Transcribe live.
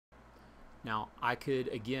Now I could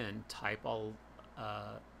again type all.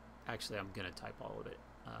 Actually, I'm going to type all of it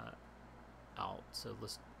out. So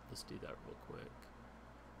let's do that real quick.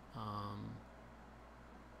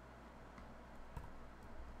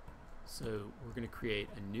 So we're going to create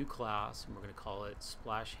a new class, and we're going to call it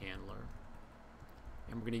Splash Handler,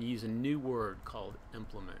 and we're going to use a new word called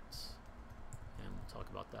implements, and we'll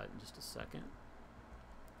talk about that in just a second.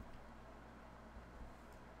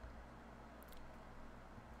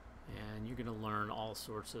 And you're going to learn all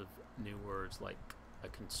sorts of new words like a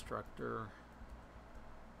constructor,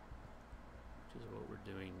 which is what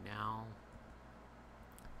we're doing now.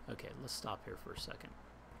 Okay, let's stop here for a second.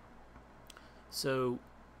 So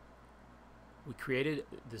we created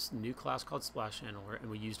this new class called Splash Handler,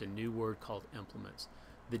 and we used a new word called implements.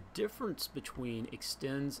 The difference between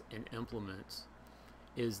extends and implements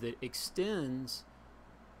is that extends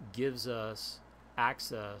gives us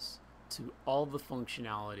access to all the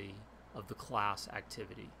functionality of the class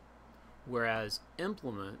activity, whereas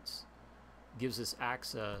implements gives us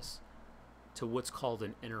access to what's called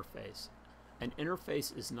an interface. An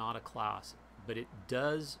interface is not a class, but it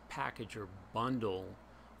does package or bundle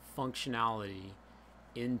functionality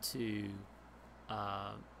into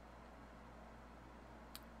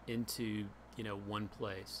one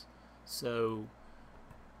place. So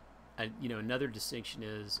another distinction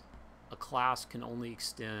is a class can only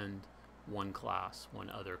extend one class, one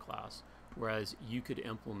other class, whereas you could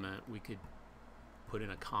implement, we could put in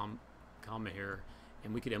a comma here,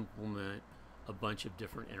 and we could implement a bunch of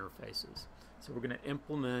different interfaces. So we're going to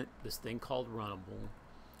implement this thing called runnable.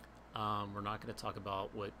 We're not going to talk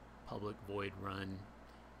about what public void run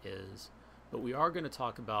is, but we are going to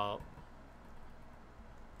talk about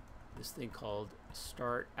this thing called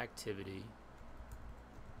start activity,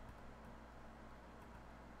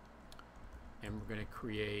 and we're going to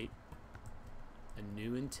create a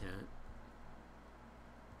new intent,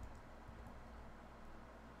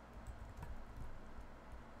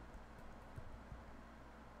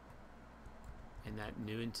 and that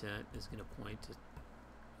new intent is going to point to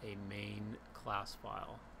a main class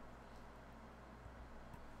file.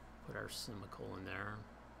 Put our semicolon there.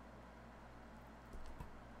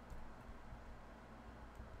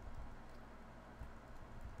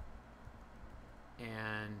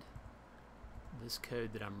 And this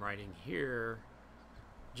code that I'm writing here,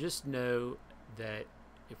 just know that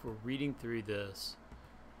if we're reading through this,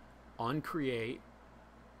 on create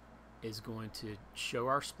is going to show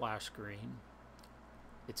our splash screen.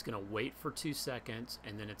 It's going to wait for 2 seconds,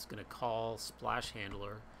 and then it's going to call Splash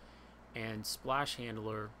Handler, and Splash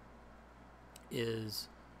Handler is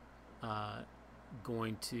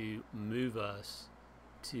going to move us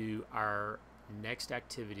to our next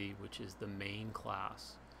activity, which is the main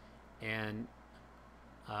class. And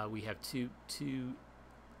we have two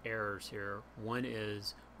errors here. One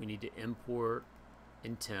is we need to import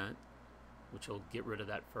intent, which will get rid of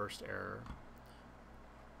that first error.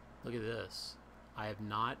 Look at this. I have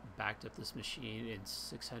not backed up this machine in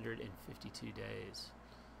 652 days.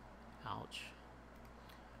 Ouch.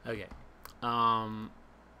 Okay.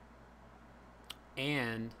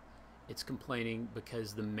 And it's complaining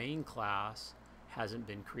because the main class hasn't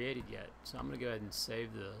been created yet. So I'm going to go ahead and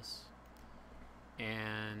save this.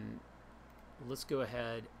 And let's go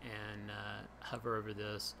ahead and hover over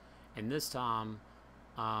this. And this time,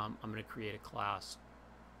 I'm going to create a class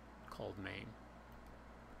called main.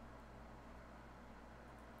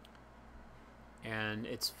 And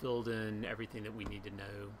it's filled in everything that we need to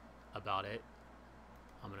know about it.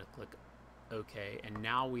 I'm going to click OK, and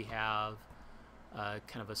now we have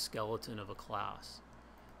kind of a skeleton of a class.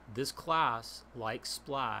 This class, like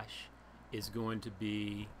Splash, is going to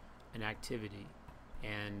be an activity.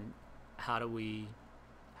 And how do we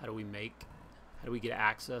get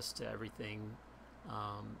access to everything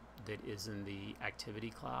that is in the activity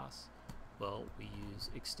class? Well, we use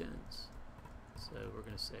extends. So we're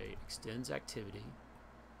going to say extends activity,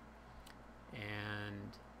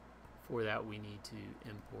 and for that we need to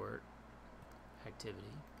import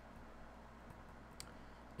activity.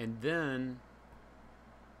 And then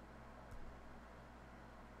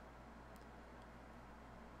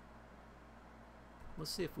let's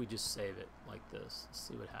see if we just save it like this. Let's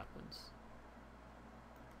see what happens.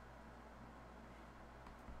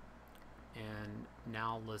 And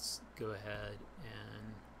now let's go ahead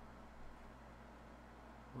and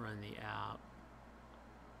run the app,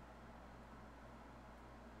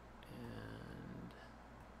 and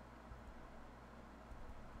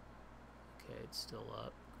okay, it's still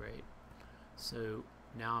up. Great. So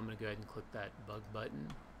now I'm going to go ahead and click that bug button.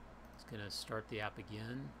 It's going to start the app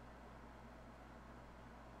again,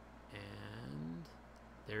 and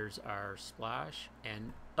There's our splash,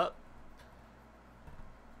 and up.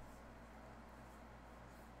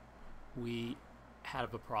 We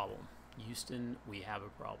have a problem. Houston, we have a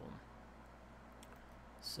problem.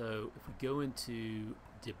 So if we go into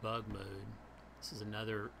debug mode, this is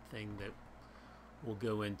another thing that we'll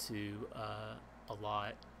go into a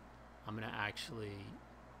lot. I'm going to actually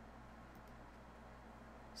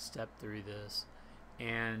step through this,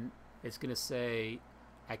 and it's going to say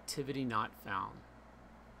activity not found.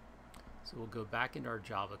 So we'll go back into our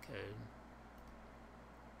Java code,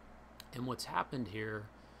 and what's happened here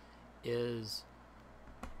is,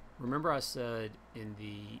 remember I said in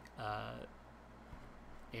the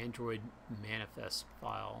Android manifest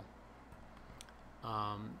file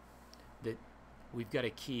that we've got to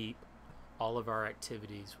keep all of our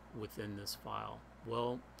activities within this file.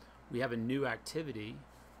 Well, we have a new activity,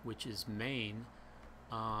 which is main,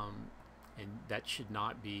 and that should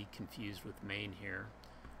not be confused with main here.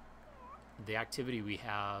 The activity we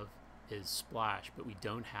have is splash, but we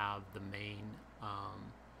don't have the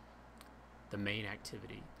main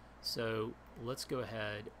activity. So let's go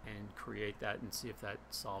ahead and create that and see if that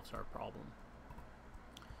solves our problem.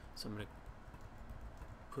 So I'm going to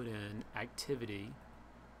put in activity,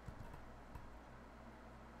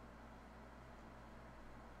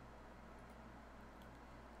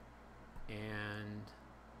 and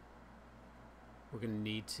we're going to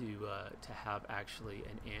need to have actually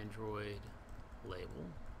an Android label,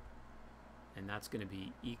 and that's going to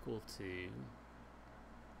be equal to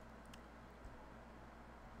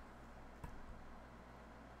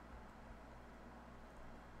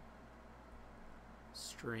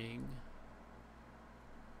string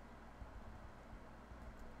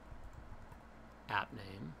app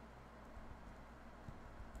name,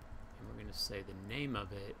 and we're going to say the name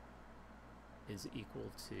of it is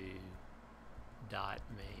equal to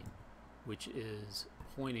 .main, which is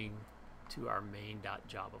pointing to our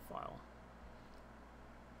main.java file.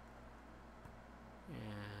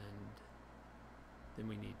 And then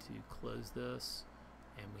we need to close this,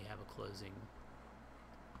 and we have a closing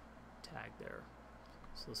tag there.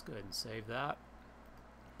 So let's go ahead and save that.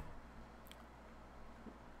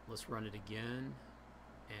 Let's run it again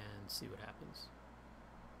and see what happens.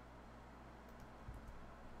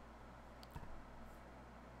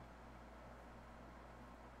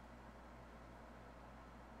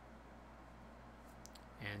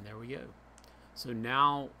 And there we go. So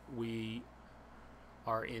now we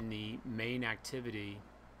are in the main activity,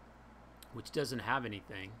 which doesn't have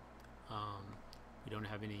anything. We don't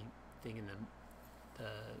have anything in the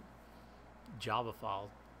Java file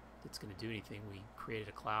that's going to do anything. We created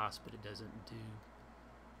a class, but it doesn't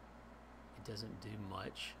do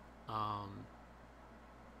much.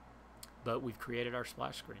 But we've created our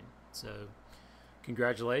splash screen. So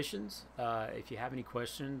congratulations. If you have any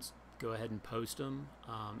questions, go ahead and post them.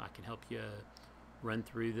 I can help you run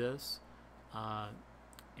through this.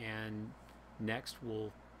 And next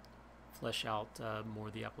we'll flesh out more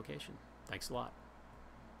of the application. Thanks a lot.